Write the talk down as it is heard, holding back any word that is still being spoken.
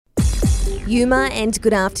Yuma and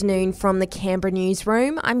good afternoon from the Canberra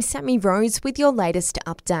newsroom. I'm Sammy Rose with your latest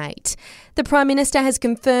update. The Prime Minister has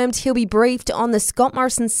confirmed he'll be briefed on the Scott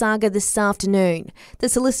Morrison saga this afternoon. The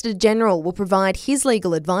Solicitor General will provide his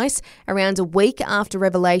legal advice around a week after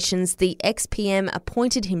revelations the ex-PM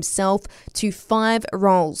appointed himself to 5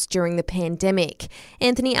 roles during the pandemic.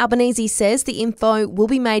 Anthony Albanese says the info will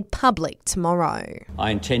be made public tomorrow.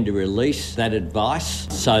 I intend to release that advice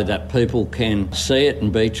so that people can see it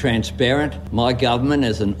and be transparent. My government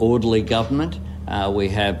is an orderly government. We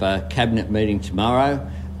have a cabinet meeting tomorrow.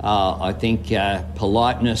 I think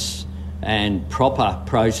politeness and proper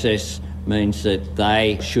process means that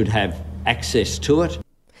they should have access to it.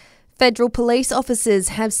 Federal police officers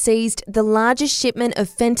have seized the largest shipment of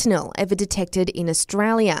fentanyl ever detected in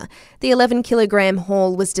Australia. The 11-kilogram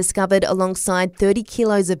haul was discovered alongside 30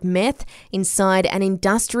 kilos of meth inside an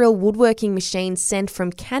industrial woodworking machine sent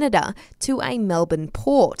from Canada to a Melbourne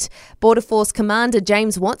port. Border Force Commander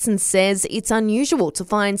James Watson says it's unusual to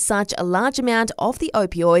find such a large amount of the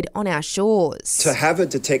opioid on our shores. To have a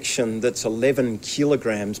detection that's 11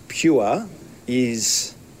 kilograms pure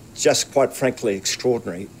is just quite frankly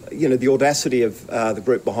extraordinary. You know, the audacity of the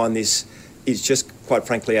group behind this is just quite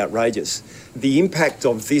frankly outrageous. The impact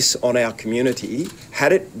of this on our community,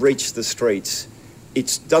 had it reached the streets,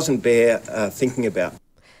 it doesn't bear thinking about.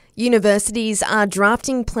 Universities are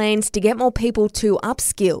drafting plans to get more people to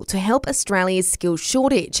upskill to help Australia's skills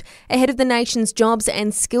shortage. Ahead of the nation's Jobs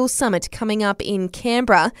and Skills Summit coming up in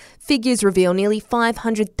Canberra, figures reveal nearly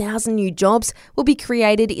 500,000 new jobs will be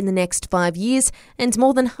created in the next 5 years, and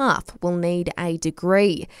more than half will need a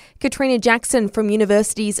degree. Katrina Jackson from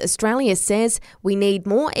Universities Australia says we need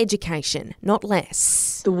more education, not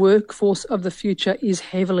less. The workforce of the future is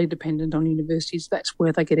heavily dependent on universities. That's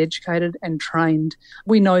where they get educated and trained.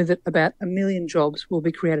 We know that about 1 million jobs will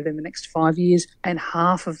be created in the next 5 years, and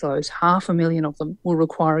half of those, 500,000 of them, will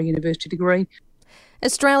require a university degree.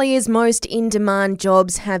 Australia's most in-demand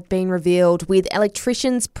jobs have been revealed, with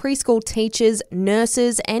electricians, preschool teachers,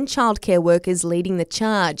 nurses and childcare workers leading the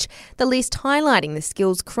charge, the list highlighting the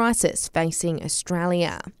skills crisis facing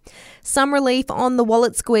Australia. Some relief on the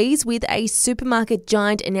wallet squeeze, with a supermarket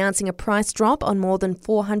giant announcing a price drop on more than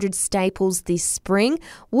 400 staples this spring.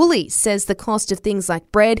 Woolies says the cost of things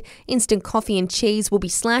like bread, instant coffee and cheese will be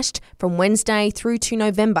slashed from Wednesday through to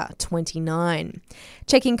November 29.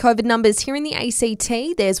 Checking COVID numbers here in the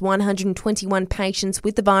ACT, there's 121 patients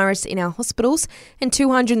with the virus in our hospitals and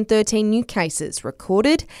 213 new cases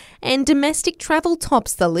recorded. And domestic travel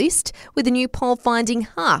tops the list, with a new poll finding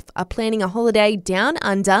half are planning a holiday down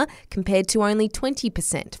under compared to only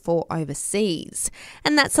 20% for overseas.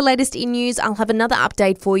 And that's the latest in news. I'll have another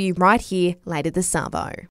update for you right here later this Savo.